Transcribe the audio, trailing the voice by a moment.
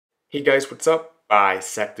Hey guys, what's up?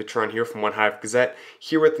 Bisectatron here from OneHive Gazette,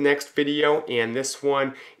 here with the next video, and this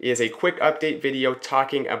one is a quick update video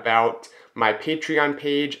talking about my Patreon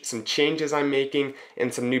page, some changes I'm making,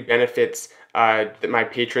 and some new benefits that my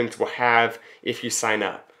patrons will have if you sign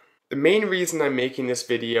up. The main reason I'm making this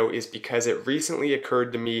video is because it recently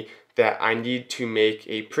occurred to me that I need to make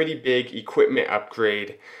a pretty big equipment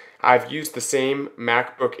upgrade. I've used the same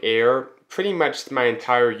MacBook Air pretty much my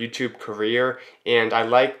entire YouTube career, and I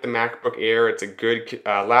like the MacBook Air. It's a good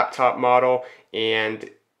laptop model, and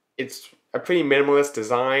it's a pretty minimalist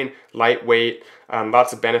design, lightweight,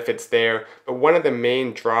 lots of benefits there. But one of the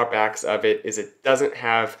main drawbacks of it is it doesn't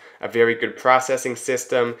have a very good processing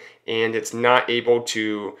system, and it's not able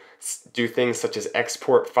to do things such as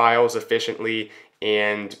export files efficiently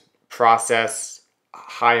and process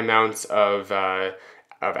high amounts of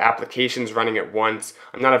applications running at once.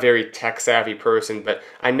 I'm not a very tech-savvy person, but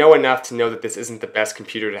I know enough to know that this isn't the best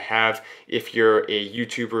computer to have if you're a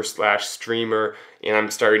YouTuber slash streamer, and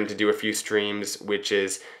I'm starting to do a few streams, which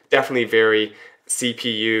is definitely very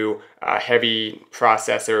CPU, heavy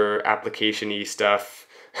processor, application-y stuff,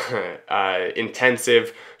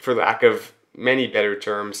 intensive, for lack of many better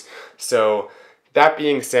terms. So that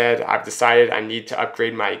being said, I've decided I need to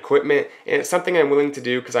upgrade my equipment, and it's something I'm willing to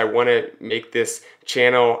do because I want to make this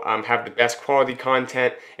channel have the best quality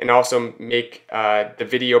content and also make the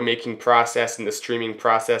video making process and the streaming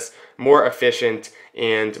process more efficient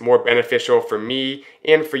and more beneficial for me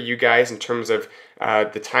and for you guys in terms of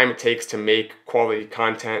the time it takes to make quality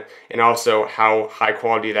content and also how high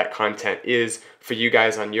quality that content is for you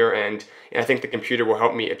guys on your end. And I think the computer will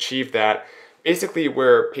help me achieve that. Basically,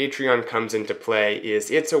 where Patreon comes into play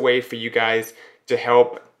is it's a way for you guys to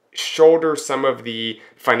help shoulder some of the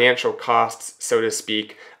financial costs, so to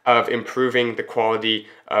speak, of improving the quality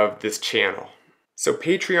of this channel. So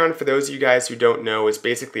Patreon, for those of you guys who don't know, is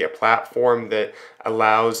basically a platform that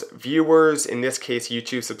allows viewers, in this case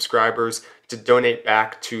YouTube subscribers, to donate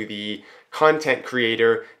back to the content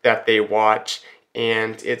creator that they watch.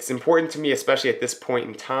 And it's important to me, especially at this point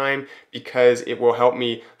in time, because it will help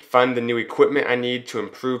me fund the new equipment I need to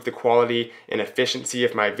improve the quality and efficiency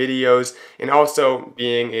of my videos. And also,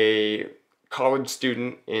 being a college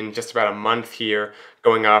student in just about a month here,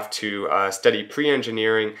 going off to study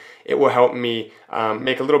pre-engineering, it will help me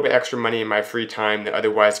make a little bit extra money in my free time that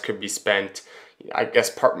otherwise could be spent, I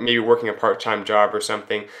guess, maybe working a part-time job or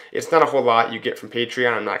something. It's not a whole lot you get from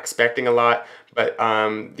Patreon. I'm not expecting a lot, but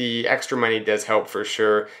the extra money does help for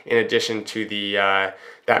sure, in addition to the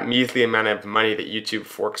that measly amount of money that YouTube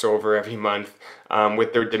forks over every month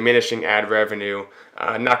with their diminishing ad revenue.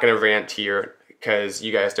 Not going to rant here because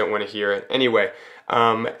you guys don't want to hear it. Anyway,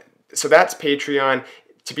 so that's Patreon.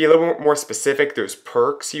 To be a little more specific, there's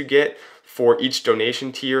perks you get for each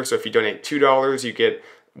donation tier. So if you donate $2, you get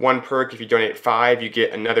one perk. If you donate $5, you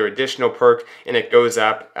get another additional perk, and it goes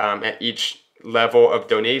up at each level of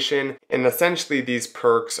donation. And essentially these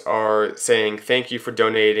perks are saying thank you for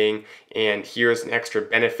donating, and here's an extra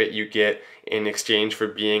benefit you get in exchange for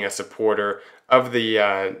being a supporter of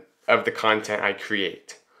the content I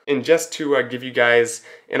create. And just to give you guys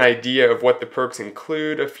an idea of what the perks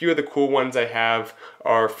include, a few of the cool ones I have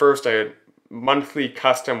are, first, a monthly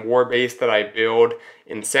custom war base that I build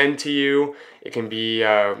and send to you. It can be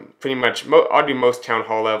pretty much, I'll do most town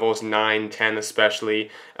hall levels, 9, 10 especially,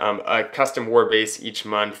 a custom war base each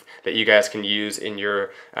month that you guys can use in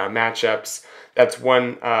your matchups. That's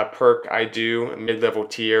one perk I do, a mid-level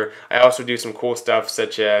tier. I also do some cool stuff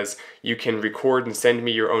such as you can record and send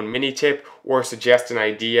me your own mini tip or suggest an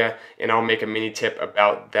idea, and I'll make a mini tip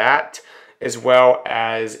about that, as well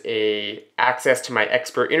as access to my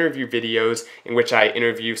expert interview videos in which I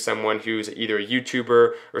interview someone who's either a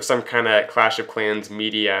YouTuber or some kind of Clash of Clans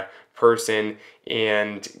media person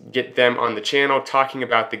and get them on the channel talking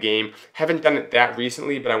about the game. Haven't done it that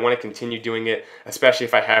recently, but I want to continue doing it, especially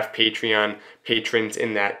if I have Patreon patrons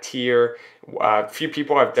in that tier. A few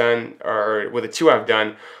people I've done, or well, the two I've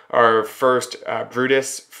done are, first,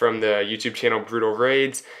 Brutus from the YouTube channel Brutal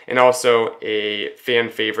Raids, and also a fan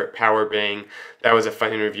favorite, Power Bang. That was a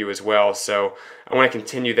fun interview as well, so I want to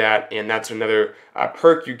continue that, and that's another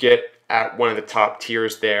perk you get at one of the top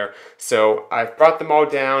tiers there. So I've brought them all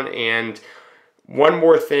down, and one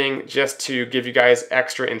more thing just to give you guys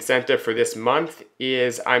extra incentive for this month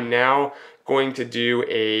is I'm now going to do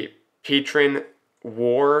a patron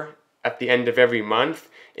war at the end of every month,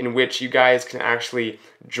 in which you guys can actually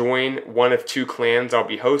join one of 2 clans I'll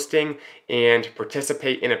be hosting and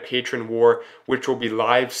participate in a patron war, which will be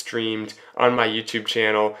live streamed on my YouTube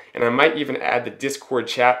channel. And I might even add the Discord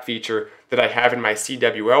chat feature that I have in my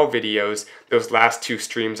CWL videos, those last 2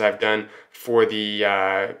 streams I've done for the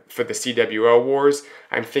CWL Wars.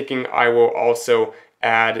 I'm thinking I will also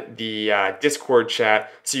add the Discord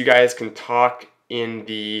chat so you guys can talk in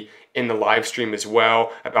the live stream as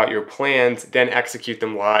well about your plans, then execute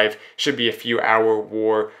them live. Should be a few hour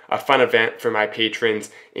war, a fun event for my patrons,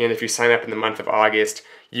 and if you sign up in the month of August,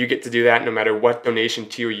 you get to do that no matter what donation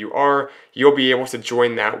tier you are. You'll be able to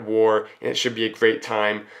join that war, and it should be a great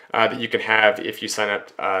time that you can have if you sign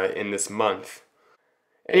up in this month.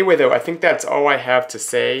 Anyway though, I think that's all I have to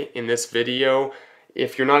say in this video.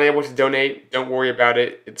 If you're not able to donate, don't worry about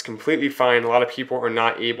it. It's completely fine. A lot of people are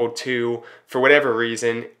not able to for whatever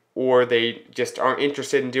reason, or they just aren't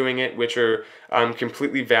interested in doing it, which are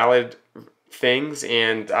completely valid things,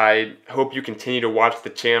 and I hope you continue to watch the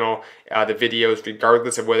channel, the videos,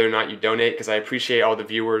 regardless of whether or not you donate, because I appreciate all the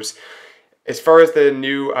viewers. As far as the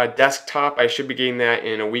new desktop, I should be getting that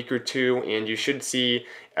in a week or 2, and you should see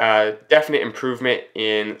definite improvement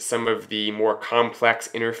in some of the more complex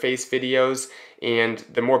interface videos. And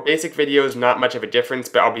the more basic videos, not much of a difference,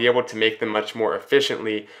 but I'll be able to make them much more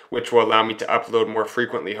efficiently, which will allow me to upload more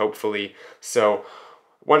frequently, hopefully. So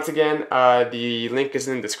once again, the link is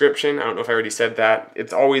in the description. I don't know if I already said that.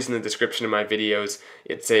 It's always in the description of my videos.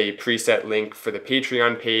 It's a preset link for the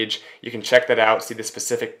Patreon page. You can check that out, see the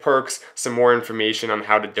specific perks, some more information on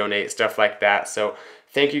how to donate, stuff like that. So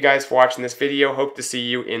thank you guys for watching this video. Hope to see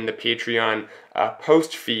you in the Patreon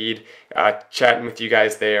post feed, chatting with you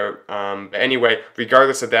guys there. But anyway,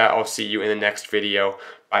 regardless of that, I'll see you in the next video.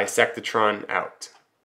 Bisectatron out.